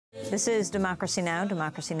This is Democracy Now!,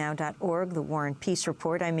 democracynow.org, the War and Peace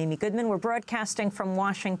Report. I'm Amy Goodman. We're broadcasting from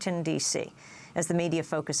Washington, D.C. As the media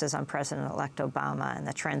focuses on President-elect Obama and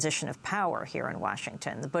the transition of power here in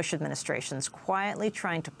Washington, the Bush administration's quietly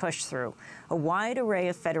trying to push through a wide array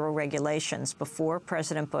of federal regulations before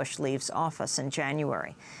President Bush leaves office in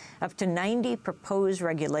January. Up to 90 proposed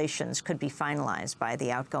regulations could be finalized by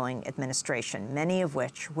the outgoing administration, many of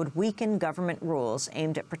which would weaken government rules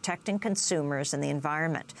aimed at protecting consumers and the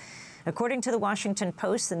environment. According to the Washington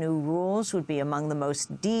Post, the new rules would be among the most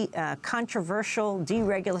controversial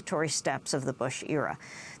deregulatory steps of the Bush era.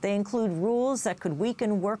 They include rules that could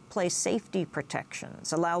weaken workplace safety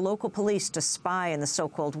protections, allow local police to spy in the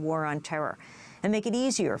so-called war on terror, and make it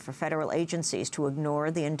easier for federal agencies to ignore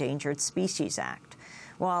the Endangered Species Act.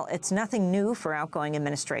 While it's nothing new for outgoing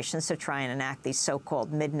administrations to try and enact these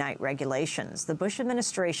so-called midnight regulations, the Bush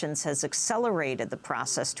administration has accelerated the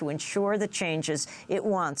process to ensure the changes it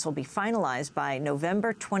wants will be finalized by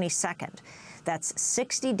November 22nd. That's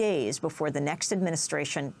 60 days before the next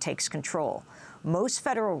administration takes control. Most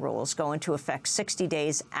federal rules go into effect 60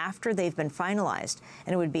 days after they've been finalized,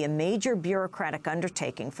 and it would be a major bureaucratic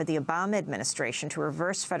undertaking for the Obama administration to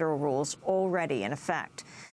reverse federal rules already in effect.